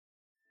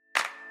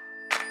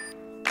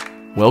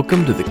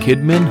Welcome to the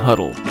KidMin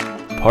Huddle,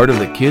 part of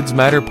the Kids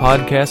Matter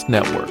Podcast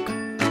Network.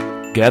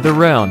 Gather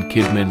round,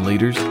 KidMin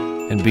leaders,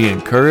 and be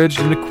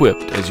encouraged and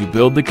equipped as you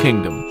build the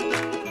kingdom.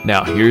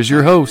 Now here's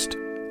your host,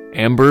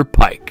 Amber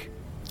Pike.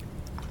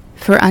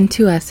 For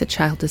unto us a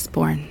child is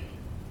born,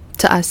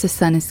 to us a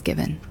son is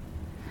given,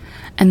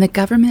 and the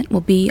government will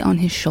be on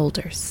his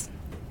shoulders,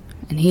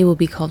 and he will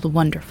be called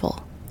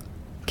Wonderful,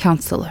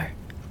 Counselor,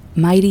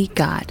 Mighty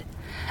God,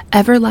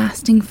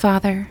 Everlasting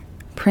Father,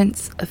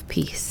 Prince of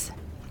Peace.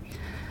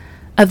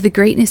 Of the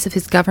greatness of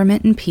his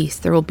government and peace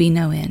there will be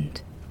no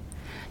end.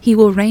 He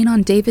will reign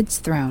on David's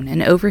throne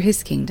and over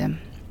his kingdom,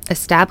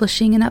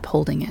 establishing and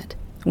upholding it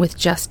with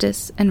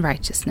justice and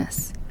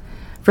righteousness,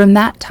 from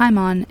that time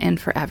on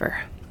and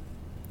forever.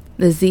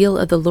 The zeal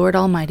of the Lord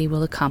Almighty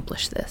will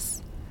accomplish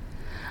this.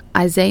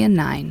 Isaiah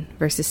 9,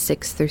 verses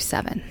 6 through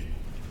 7.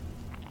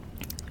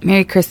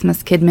 Merry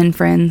Christmas, KidMin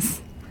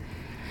friends.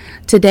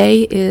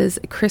 Today is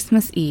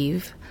Christmas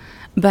Eve,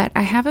 but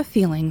I have a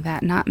feeling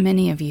that not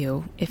many of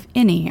you, if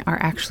any, are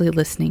actually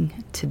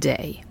listening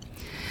today.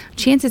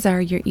 Chances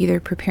are you're either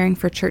preparing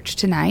for church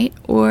tonight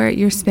or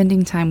you're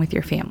spending time with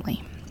your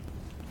family.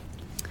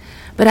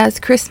 But as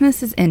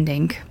Christmas is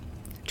ending,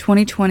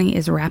 2020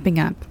 is wrapping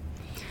up,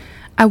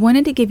 I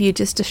wanted to give you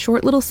just a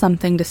short little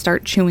something to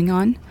start chewing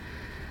on.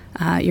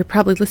 You're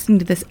probably listening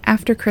to this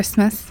after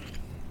Christmas,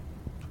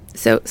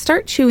 so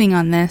start chewing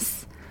on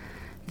this,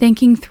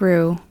 thinking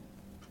through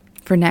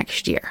for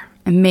next year,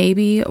 and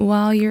maybe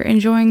while you're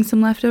enjoying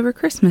some leftover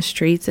Christmas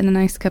treats and a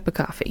nice cup of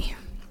coffee.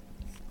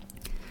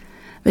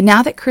 But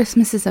now that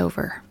Christmas is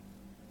over,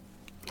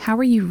 how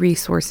are you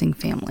resourcing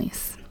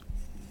families?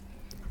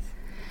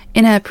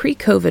 In a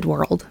pre-COVID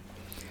world,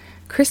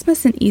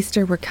 Christmas and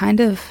Easter were kind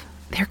of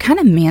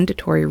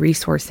mandatory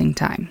resourcing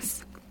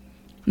times.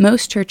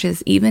 Most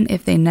churches, even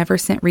if they never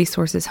sent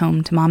resources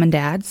home to mom and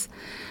dads,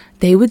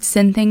 they would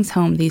send things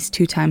home these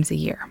 2 times a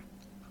year.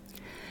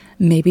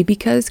 Maybe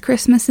because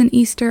Christmas and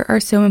Easter are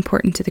so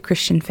important to the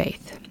Christian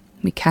faith.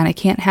 We kind of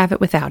can't have it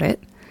without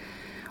it.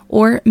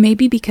 Or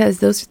maybe because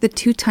those are the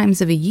 2 times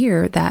of a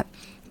year that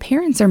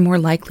parents are more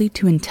likely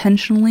to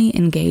intentionally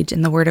engage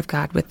in the Word of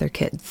God with their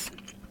kids.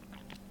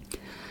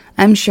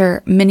 I'm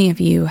sure many of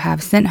you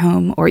have sent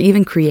home or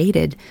even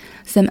created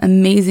some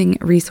amazing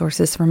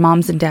resources for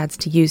moms and dads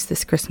to use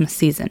this Christmas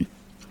season.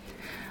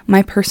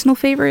 My personal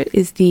favorite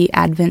is the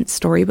Advent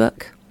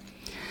Storybook.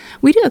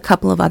 We do a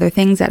couple of other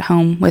things at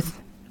home with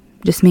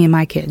just me and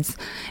my kids.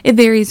 It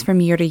varies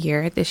from year to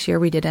year. This year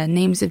we did a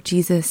Names of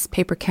Jesus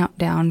paper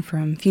countdown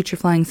from Future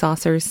Flying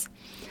Saucers.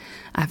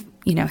 I've,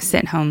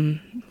 sent home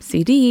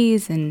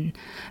CDs and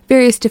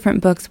various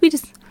different books.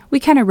 We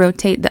kind of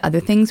rotate the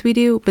other things we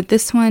do, but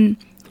this one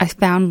I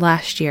found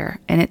last year,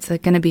 and it's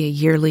going to be a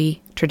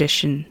yearly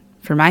tradition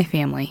for my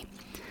family.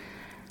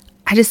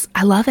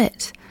 I love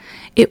it.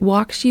 It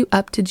walks you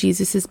up to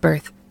Jesus'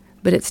 birth,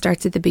 but it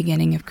starts at the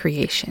beginning of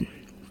creation,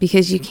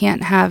 because you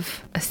can't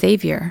have a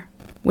savior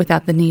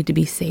without the need to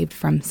be saved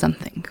from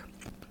something.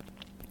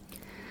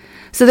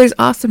 So there's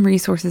awesome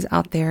resources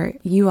out there.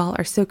 You all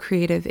are so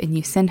creative and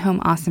you send home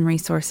awesome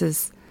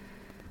resources.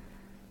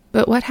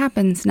 But what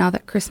happens now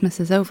that Christmas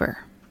is over?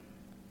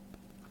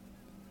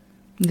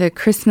 The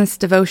Christmas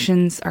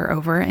devotions are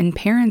over and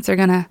parents are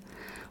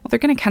they're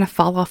going to kind of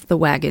fall off the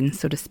wagon,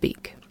 so to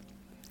speak.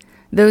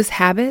 Those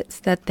habits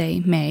that they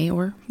may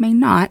or may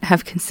not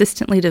have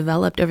consistently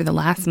developed over the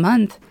last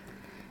month,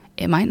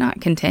 it might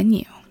not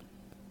continue.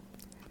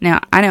 Now,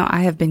 I know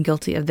I have been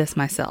guilty of this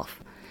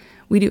myself.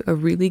 We do a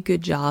really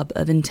good job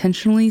of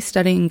intentionally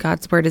studying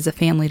God's Word as a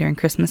family during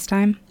Christmas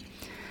time.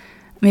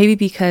 Maybe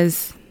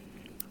because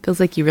it feels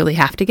like you really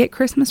have to get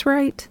Christmas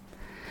right.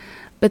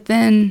 But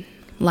then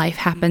life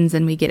happens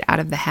and we get out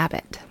of the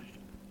habit.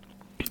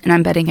 And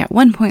I'm betting at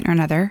one point or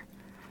another,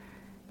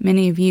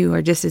 many of you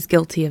are just as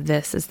guilty of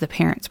this as the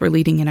parents we're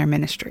leading in our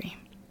ministry.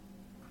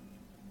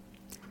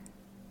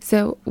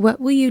 So what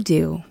will you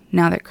do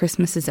now that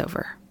Christmas is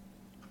over?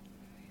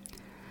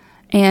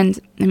 And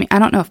I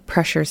don't know if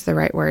pressure is the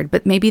right word,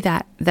 but maybe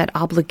that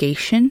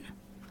obligation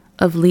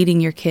of leading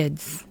your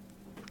kids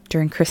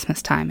during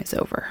Christmas time is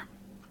over.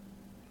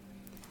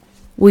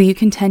 Will you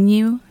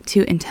continue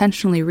to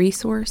intentionally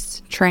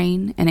resource,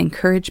 train, and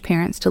encourage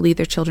parents to lead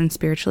their children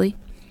spiritually?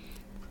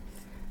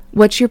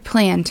 What's your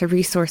plan to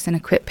resource and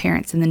equip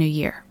parents in the new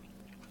year?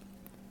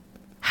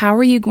 How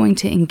are you going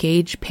to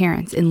engage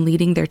parents in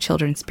leading their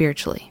children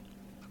spiritually?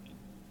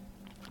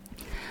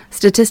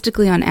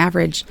 Statistically, on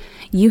average,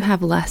 you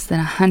have less than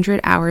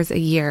 100 hours a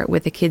year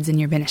with the kids in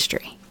your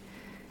ministry.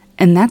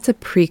 And that's a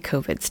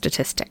pre-COVID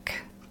statistic.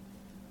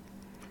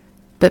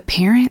 But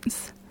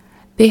parents,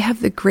 they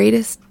have the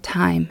greatest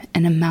time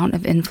and amount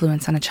of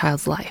influence on a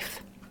child's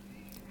life.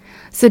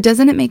 So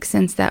doesn't it make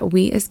sense that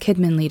we as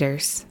KidMin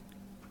leaders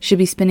should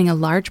be spending a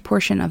large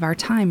portion of our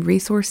time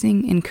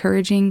resourcing,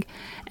 encouraging,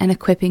 and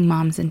equipping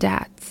moms and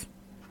dads?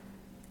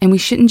 And we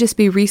shouldn't just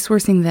be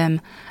resourcing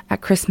them at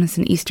Christmas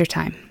and Easter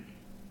time.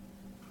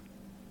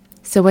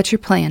 So what's your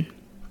plan?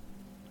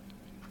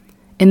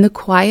 In the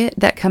quiet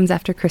that comes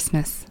after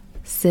Christmas,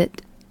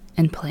 sit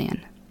and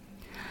plan.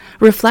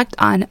 Reflect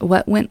on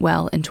what went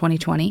well in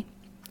 2020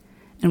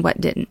 and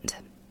what didn't.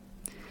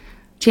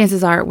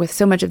 Chances are, with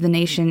so much of the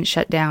nation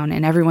shut down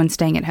and everyone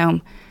staying at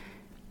home,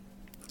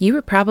 you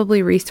were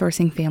probably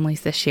resourcing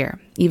families this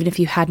year, even if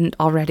you hadn't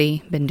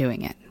already been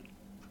doing it.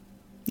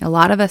 A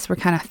lot of us were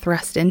kind of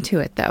thrust into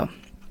it, though.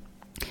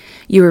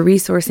 You were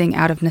resourcing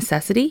out of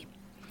necessity,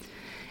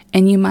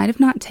 and you might have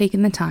not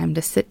taken the time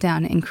to sit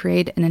down and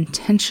create an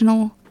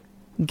intentional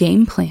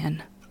game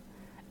plan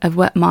of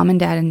what mom and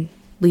dad and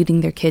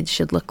leading their kids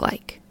should look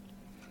like.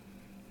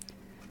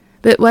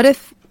 But what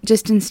if,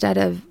 just instead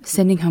of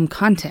sending home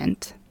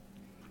content,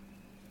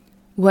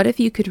 what if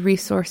you could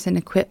resource and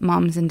equip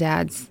moms and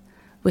dads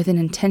with an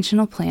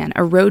intentional plan,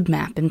 a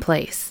roadmap in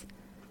place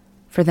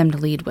for them to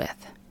lead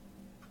with?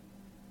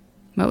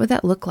 What would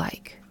that look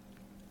like?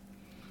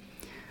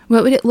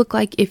 What would it look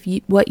like if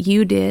what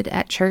you did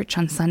at church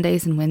on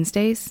Sundays and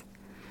Wednesdays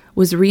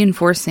was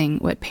reinforcing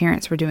what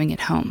parents were doing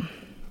at home?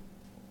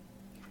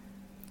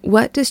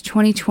 What does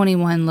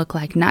 2021 look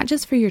like, not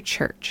just for your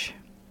church,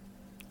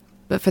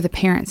 but for the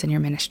parents in your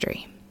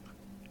ministry?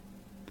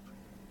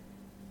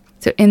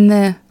 So in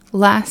the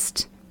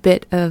last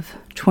bit of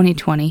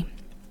 2020,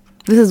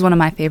 this is one of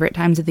my favorite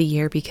times of the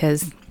year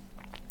because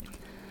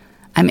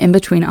I'm in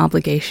between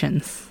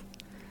obligations.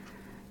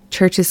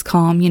 Church is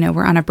calm,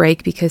 we're on a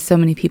break because so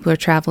many people are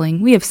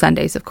traveling. We have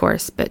Sundays, of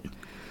course, but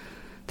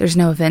there's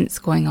no events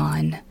going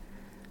on.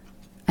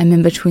 I'm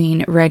in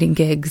between writing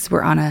gigs.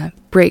 We're on a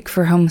break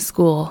for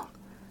homeschool.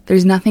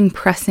 There's nothing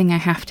pressing I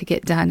have to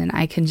get done, and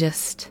I can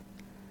just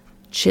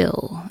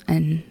chill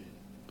and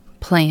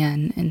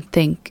plan and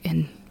think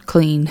and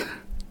clean.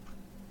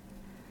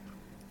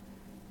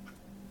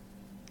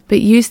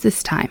 But use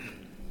this time.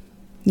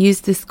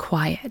 Use this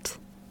quiet.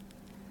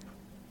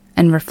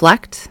 And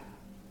reflect.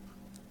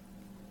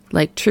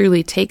 Like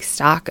truly take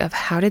stock of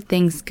how did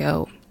things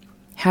go?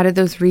 How did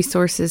those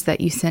resources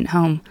that you sent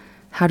home,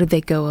 how did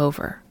they go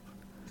over?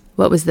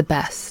 What was the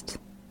best?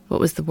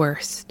 What was the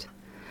worst?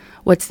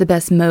 What's the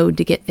best mode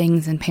to get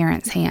things in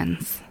parents'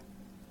 hands?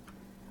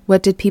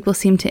 What did people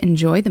seem to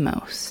enjoy the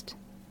most?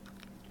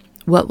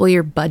 What will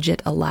your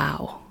budget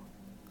allow?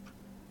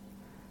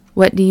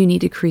 What do you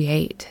need to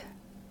create?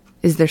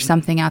 Is there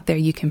something out there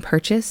you can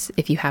purchase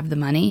if you have the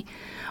money?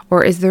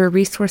 Or is there a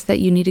resource that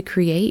you need to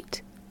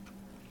create?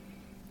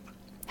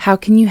 How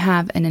can you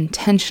have an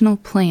intentional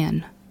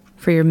plan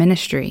for your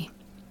ministry,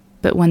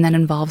 but one that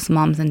involves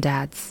moms and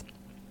dads?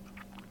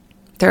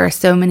 There are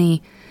so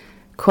many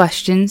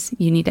questions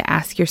you need to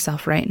ask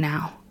yourself right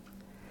now,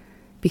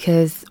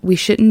 because we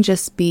shouldn't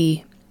just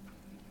be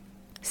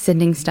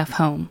sending stuff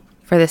home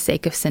for the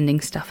sake of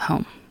sending stuff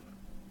home.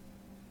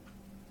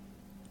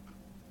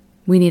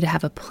 We need to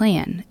have a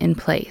plan in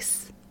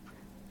place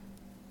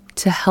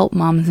to help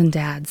moms and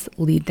dads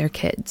lead their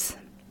kids.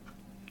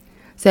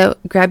 So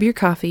grab your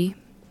coffee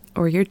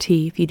or your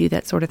tea if you do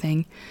that sort of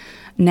thing.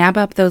 Nab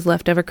up those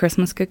leftover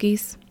Christmas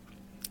cookies.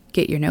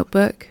 Get your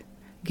notebook.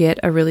 Get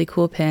a really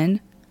cool pen.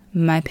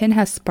 My pen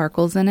has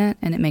sparkles in it,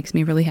 and it makes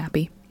me really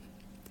happy.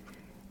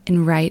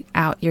 And write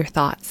out your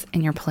thoughts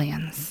and your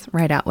plans.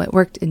 Write out what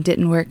worked and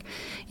didn't work,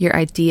 your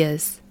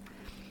ideas.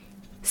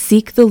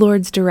 Seek the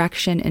Lord's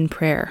direction in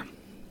prayer.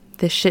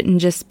 This shouldn't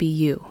just be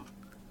you.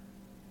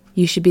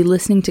 You should be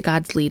listening to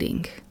God's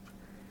leading.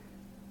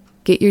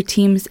 Get your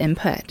team's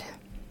input.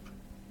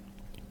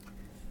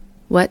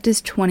 What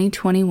does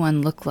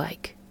 2021 look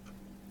like?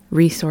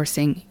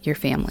 Resourcing your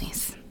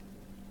families.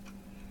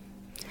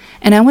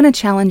 And I want to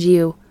challenge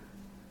you,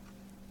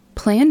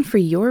 plan for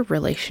your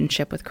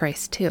relationship with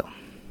Christ too.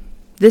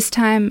 This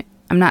time,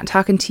 I'm not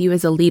talking to you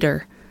as a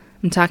leader.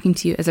 I'm talking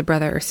to you as a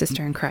brother or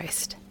sister in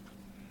Christ.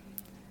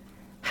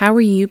 How are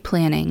you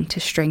planning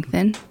to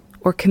strengthen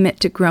or commit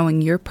to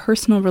growing your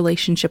personal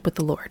relationship with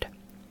the Lord?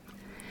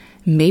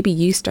 Maybe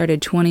you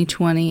started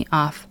 2020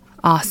 off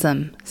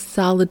awesome,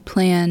 solid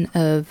plan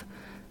of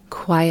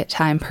quiet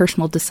time,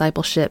 personal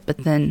discipleship, but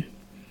then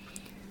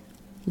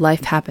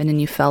life happened and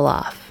you fell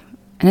off.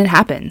 And it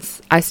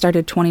happens. I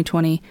started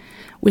 2020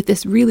 with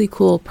this really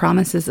cool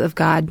Promises of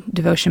God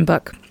devotion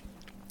book,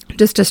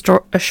 just a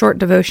short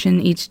devotion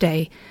each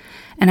day.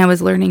 And I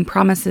was learning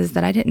promises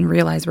that I didn't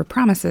realize were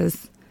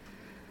promises.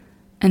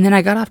 And then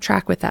I got off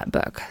track with that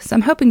book. So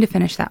I'm hoping to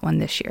finish that one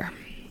this year.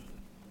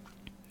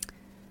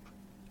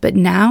 But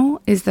now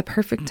is the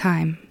perfect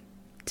time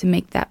to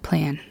make that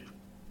plan.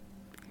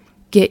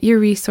 Get your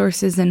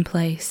resources in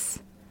place.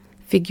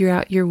 Figure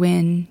out your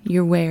when,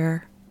 your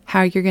where,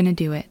 how you're going to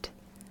do it.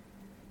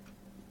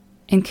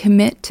 And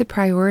commit to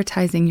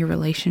prioritizing your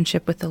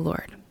relationship with the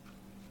Lord.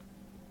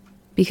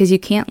 Because you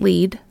can't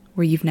lead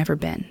where you've never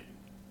been.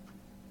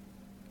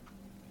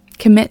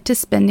 Commit to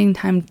spending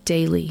time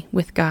daily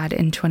with God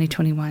in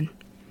 2021.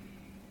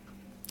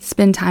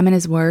 Spend time in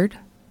His Word.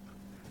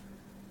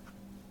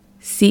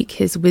 Seek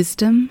His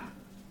wisdom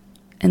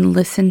and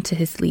listen to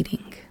His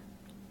leading.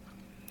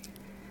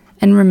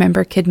 And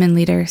remember, KidMin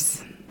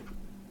leaders,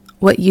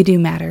 what you do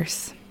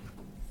matters.